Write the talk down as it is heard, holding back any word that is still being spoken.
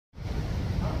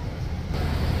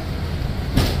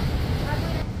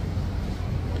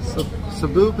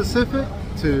Cebu Pacific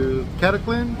to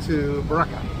Cataclyn to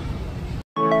Boracay.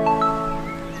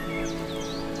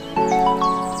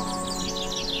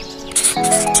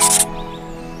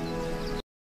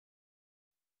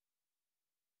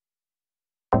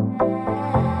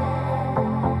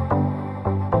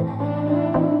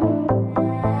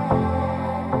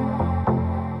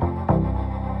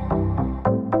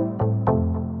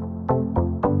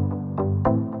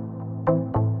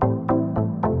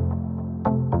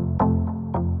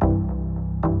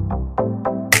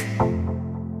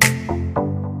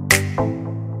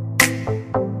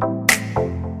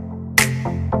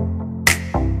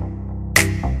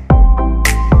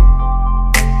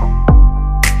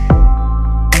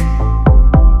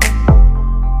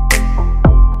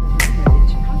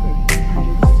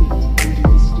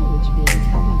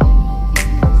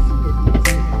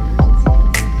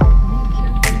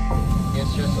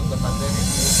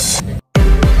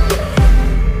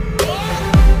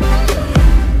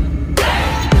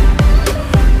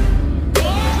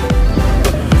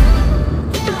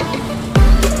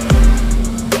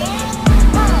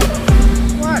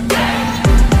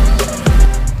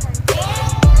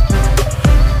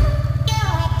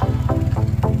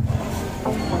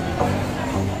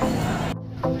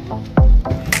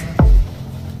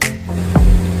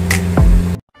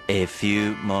 A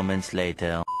few moments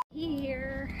later.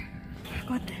 Here.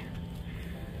 What?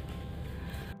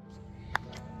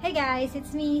 Hey guys,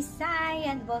 it's me, Sai,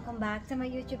 and welcome back to my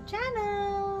YouTube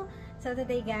channel. So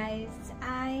today guys,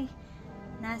 ay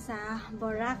nasa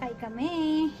Boracay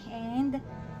kami and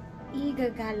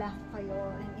igagala ko kayo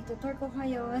and itutur ko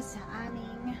kayo sa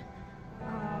aming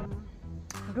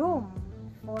room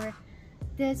for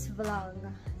this vlog.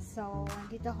 So,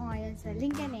 dito ako ngayon sa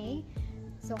Lincoln.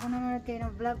 So, kung nanonood kayo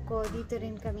ng vlog ko, dito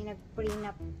rin kami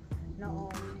nag-prenup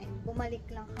noon. And bumalik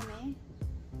lang kami.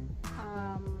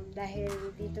 Dahil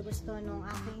dito gusto nung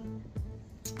aking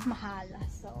mahal.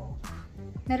 So,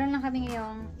 meron lang kami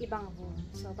ngayong ibang room.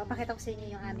 So, papakita ko sa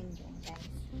inyo yung aming room, guys.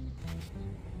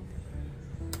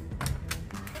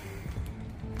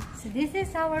 So, this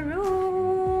is our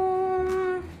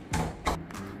room.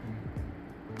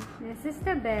 This is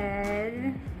the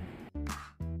bed.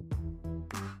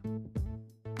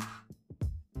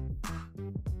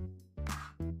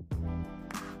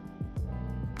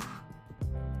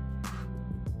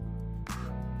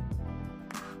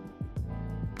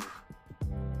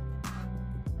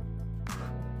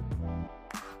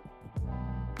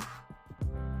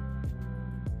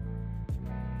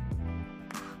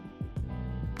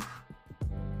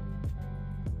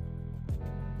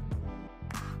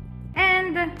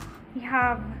 And we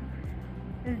have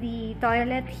the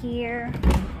toilet here.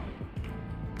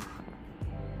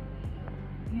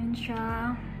 Yun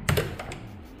siya.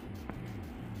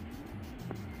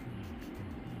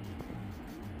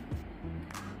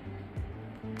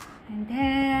 And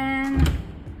then,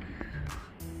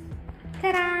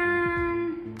 ta-da!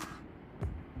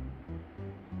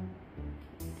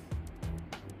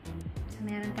 So,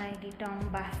 meron tayo dito ang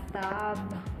bathtub.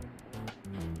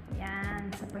 Yan,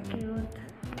 super cute.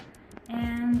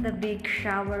 And the big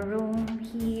shower room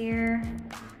here.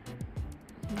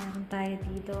 Meron tayo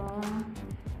dito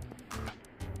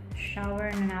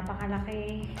shower na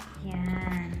napakalaki.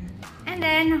 Yan. And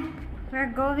then, we're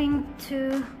going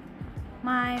to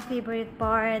my favorite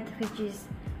part, which is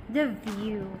the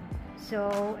view. So,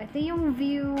 ito yung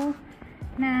view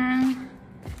ng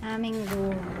aming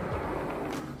room.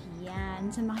 Yan.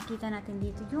 So, makikita natin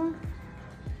dito yung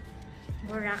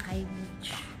Boracay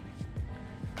Beach.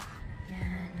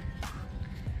 Yan.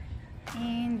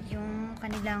 And yung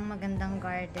kanilang magandang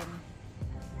garden.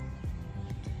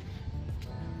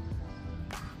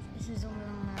 Zoom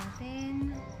lang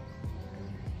natin.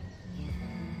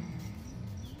 Yan.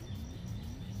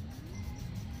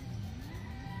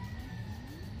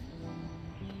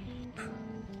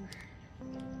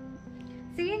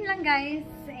 So yun lang guys.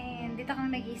 And dito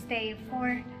kami mag-stay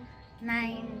for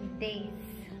 9 days.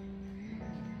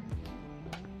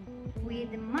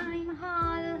 With my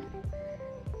mahal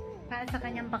para sa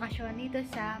kanyang bakasyon dito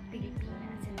sa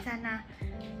Pilipinas. And sana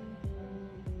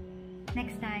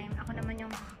next time ako naman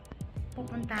yung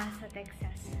pupunta sa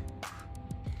Texas.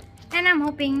 And I'm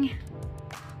hoping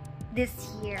this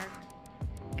year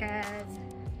because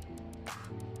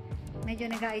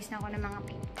medyo nag-aayos na ako ng mga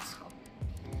pimples ko.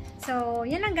 So,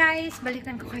 yan lang guys.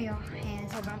 Balikan ko kayo. And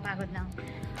sobrang pagod lang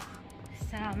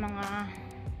sa mga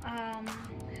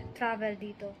travel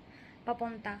dito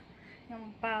papunta, yung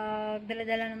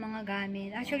pagdala-dala ng mga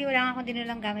gamit. Actually, wala nga akong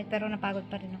dinalang gamit pero napagod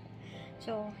pa rin ako.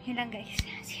 So, yun lang guys.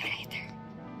 See you later.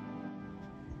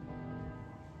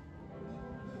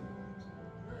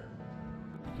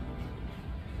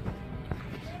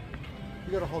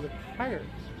 You gotta hold it higher.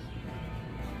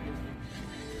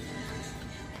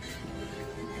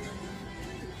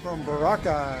 From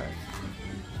Boracay.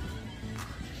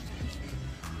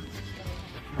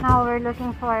 Now we're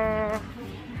looking for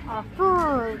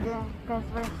food because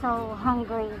we're so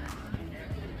hungry.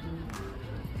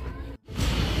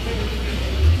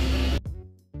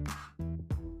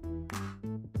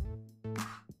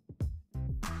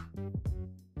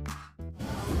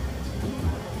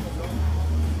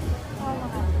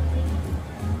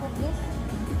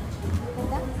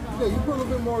 Yeah, you put a little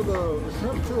bit more of the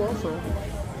shrimp too also.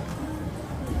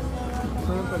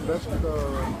 Shrimp and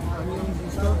vegetable, onions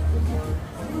and stuff.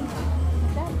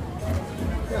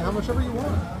 Yeah, how much ever you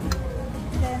want.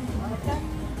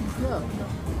 Yeah.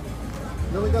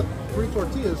 You only got 3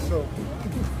 tortillas, so.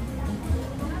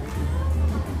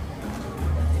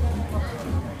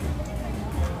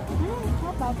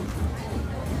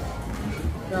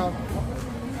 Now,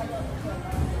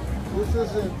 this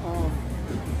isn't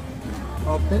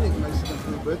authentic Mexican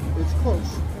food, but it's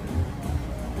close.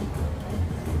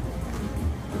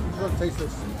 Let's taste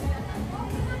this.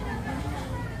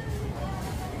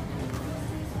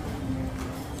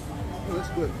 Oh, that's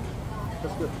good.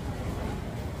 That's good.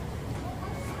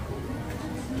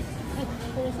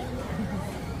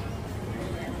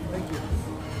 Thank you.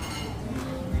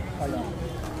 Oh, yeah.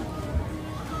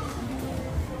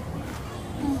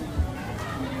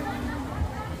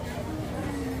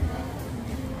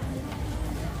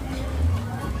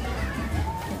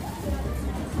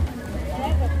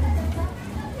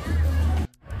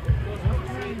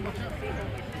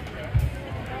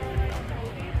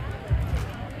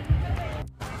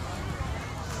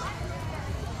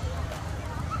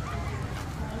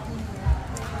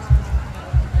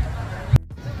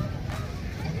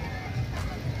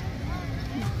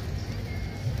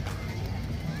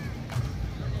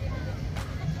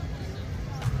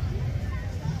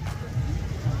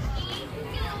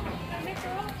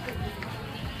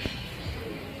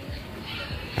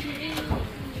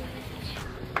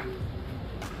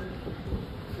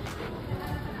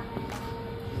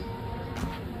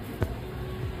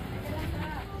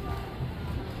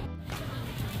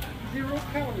 Zero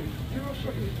calories, zero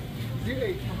sugar,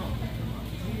 zero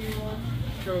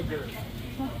sugar.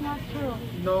 That's not true.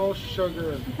 No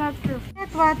sugar. It's not true.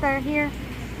 Get water here.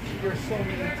 You're so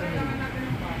mean to me.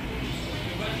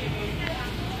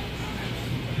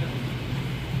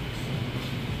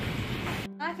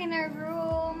 Back in our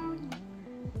room,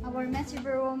 our messy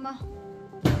room.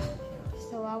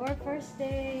 So our first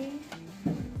day,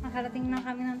 nakarating na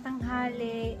kami ng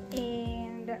tanghali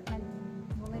and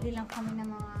bumili lang kami ng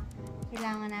mga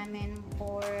kailangan namin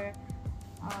for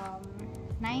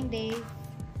 9 days.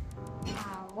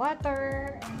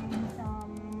 Water and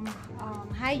some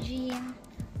hygiene.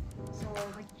 So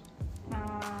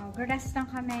rest lang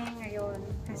kami ngayon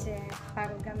kasi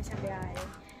pagod kami sa biyahe.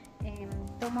 And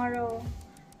tomorrow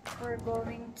we're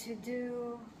going to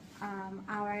do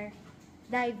our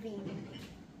diving,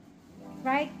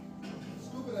 right?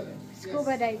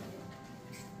 Scuba diving.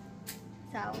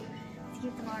 So see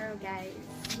you tomorrow, guys.